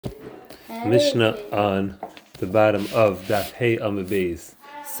Mishnah on the bottom of Daf Hey Amud Beis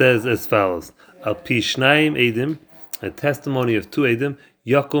says as follows: Al pi shnayim edim, a testimony of two edim,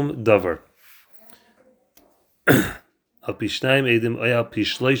 yakum davar. Al pi shnayim edim, al pi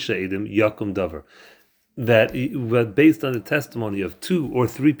shloisha edim, yakum davar. That based on the testimony of two or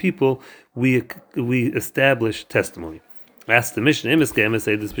three people, we establish testimony. Ask the Mishnah, if the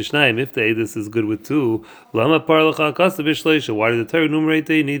edus is good with two, why did the Torah enumerate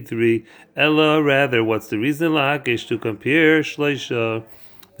they need three? Ella, rather, what's the reason? To compare shleisha,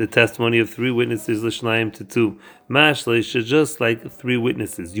 the testimony of three witnesses, l'shnayim to two. Ma shleisha, just like three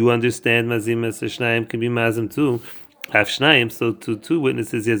witnesses. You understand, mazim es shnayim can be mazim two. Half shnayim, so to two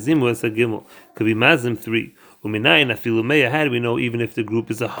witnesses, yazimu es gimel could be mazim three. Uminayin afilu meya. How do we know even if the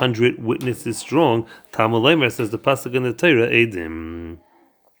group is 100 witnesses strong? Talmud Leimer says the pasuk in the Torah edim.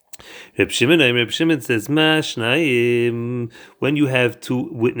 Reb Shimon says ma shnayim, when you have two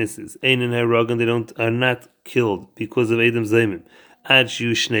witnesses, ein and harag, and they are not killed because of edim zaymim. Ad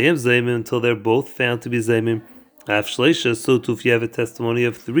shu shnayim zaymim, until they're both found to be zaymim. Af shleisha, so too if you have a testimony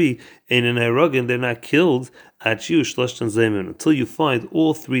of three, ein and harag, and they're not killed. Ad shu shloshtan zaymim, until you find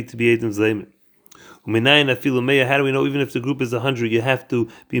all three to be edim zaymim. How do we know even if the group is 100, you have to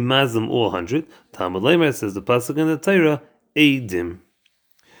be mazim all 100? Talmud Leimer says the pasuk in the Torah, edim.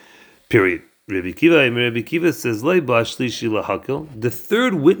 Period. Rabbi Kiva says, the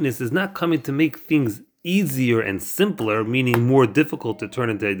third witness is not coming to make things easier and simpler, meaning more difficult to turn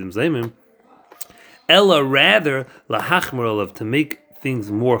into edim zaymim. Ella, rather, lahachmer, to make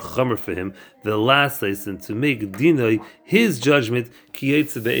things more chamer for him, the last lesson, to make dinoi his judgment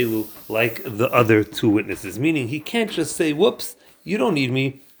kiyetze be'elu, like the other two witnesses. Meaning he can't just say, "Whoops, you don't need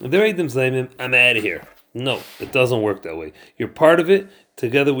me. They're edim zaymim. I'm out of here." No, it doesn't work that way. You're part of it.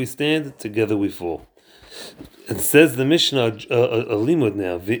 Together we stand. Together we fall. It says the Mishnah a limud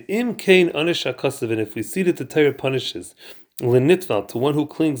now. V'im kain anish hakasav, and if we see that the Torah punishes lenitval, to one who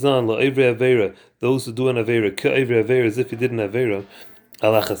clings on la'evre avera, those who do an avera, ka'evre avera, as if he did an avera.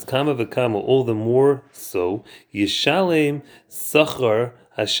 Alachas kama v'kama, all the more so. Yishalem sachar,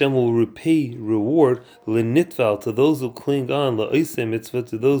 Hashem will repay reward lenitval, to those who cling on la'isei mitzvah,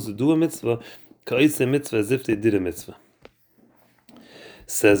 to those who do a mitzvah, ka'isei mitzvah, as if they did a mitzvah.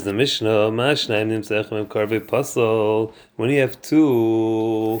 Says the Mishnah, ma'ashnayim nimtzechem karvei pasol, when you have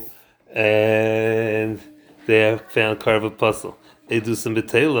two and they have found karvei pasol. Edus and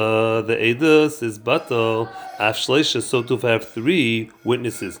betela, the edus is batal. Af shleisha, so to have three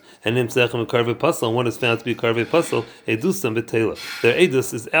witnesses, and nimtzechem karvei pasol, and one is found to be karvei pasol. Edus and betela, their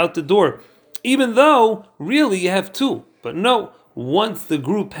edus is out the door, even though really you have two. But no, once the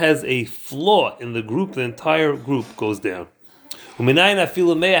group has a flaw in the group, the entire group goes down. How do we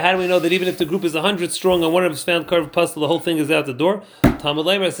know that even if the group is 100 strong and one of them is found karvei pasol, the whole thing is out the door? Talmud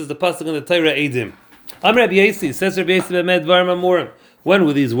Leimer says the pasuk in the Torah edim. I'm Rabbi Yasi, says Rabbi Yasi b'med dvarim amurim. When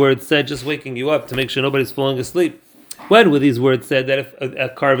were these words said? Just waking you up to make sure nobody's falling asleep. When were these words said that if a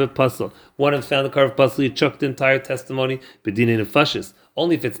karvei pasol, one has found a karvei pasol, you chucked the entire testimony, b'dinei nefashis,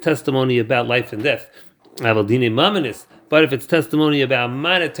 only if it's testimony about life and death. Aval dinei mamanis, but if it's testimony about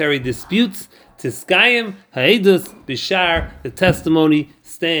monetary disputes, tiskayim ha'edus bishar, the testimony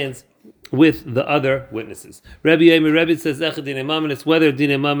stands with the other witnesses. Rabbi says, whether dinei mamanis, whether it's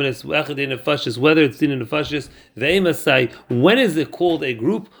dinei nefashis, ve'emasai, when is it called a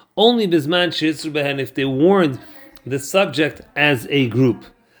group? Only bizman she'yitzru behen, if they warned the subject as a group.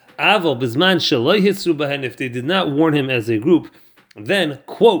 Aval bizman she'lo yitzru behen, if they did not warn him as a group, then,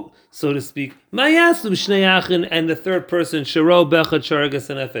 quote, so to speak, mayasu shnei achin, and the third person, sharo bechad sharagas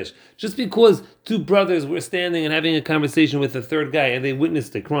nefesh. Just because two brothers were standing and having a conversation with the third guy and they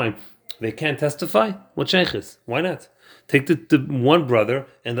witnessed a crime, they can't testify? What sheikhis? Why not? Take the one brother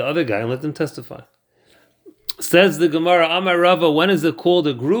and the other guy and let them testify. Says the Gemara, Amar Rava, when is it called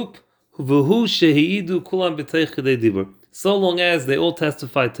a group? V'hu shehi'idu kulam b'teich kedei dibur. So long as they all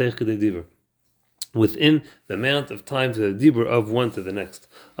testify teich kedei dibur, within the amount of time to the dibur of one to the next.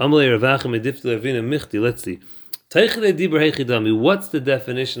 Amalei Ravachim edifti levina michti. Let's see. Teich kedei dibur heichidami. What's the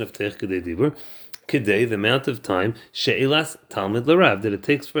definition of teich kedei dibur? Kedei, the amount of time, she'ilas talmid l'rav, that it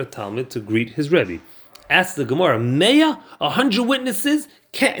takes for a talmid to greet his rebbe. Ask the Gemara, Meya, 100 witnesses?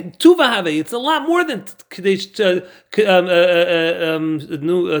 Tuvahave, it's a lot more than teich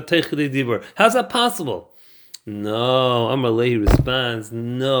kedei dibur. How's that possible? No, Amalei responds,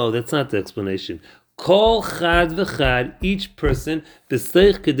 no, that's not the explanation. Kol chad v'chad, each person,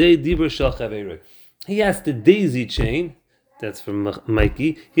 b'steich kedei dibur shel chaveroi. He has the daisy chain. That's from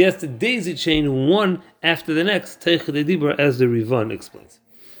Mikey. He has to daisy chain one after the next, teich kedei dibur, as the Rivan explains.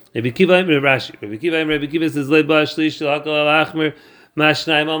 Rabbi Kiva says,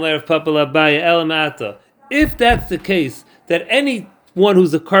 Mashnayim Amar of Papa Labaya Elamata. If that's the case, that anyone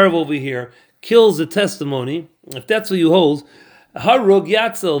who's a karv over here kills a testimony, if that's what you hold, Harug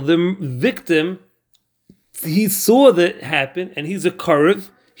Yatzel, the victim, he saw that happen, and he's a karv,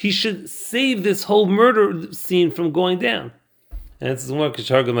 he should save this whole murder scene from going down. And it's more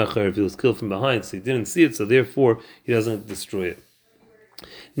Kishargamachar if he was killed from behind, so he didn't see it, so therefore he doesn't destroy it.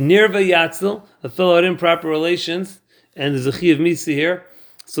 Nirva Yatzel, a fellow had improper relations, and there's a chi of misi here,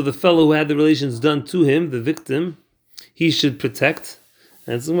 so the fellow who had the relations done to him, the victim, he should protect.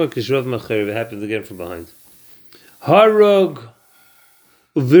 And it's more Kishargamachar if it happens again from behind. Harug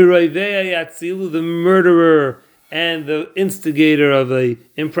V'roivei Yatzilu, the murderer and the instigator of a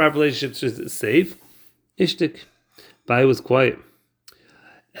improper relationship should save. Ishtik. Bai was quiet.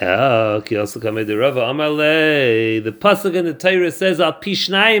 The pasuk in the Torah says, "Al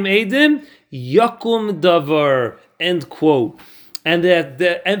pishnayim edim yakum davar." End quote. And that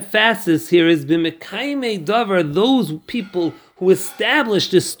the emphasis here is b'mekayimei davar. Those people who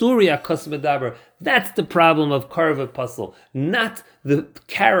established this story akas medavar. That's the problem of Karva Puzzle, not the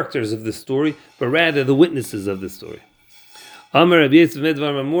characters of the story, but rather the witnesses of the story. And a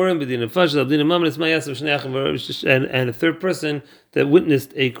third person that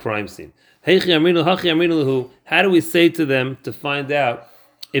witnessed a crime scene. How do we say to them to find out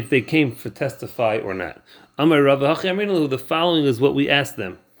if they came to testify or not? The following is what we ask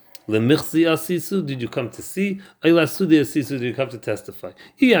them. Did you come to see? Did you come to testify?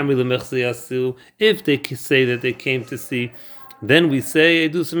 If they say that they came to see, then we say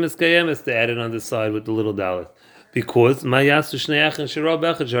to add it on the side with the little dollar. Because what do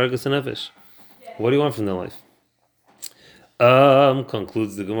you want from their life?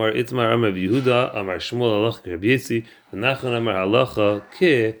 Concludes the Gemara. Itmar Amar Yehuda Amar Shmuel Halacha Rabbi Yitzi Nachman Amar Halacha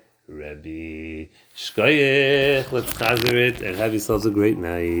Ke Rabbi Shkoyech. Let's chazar it and have yourselves a great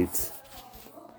night.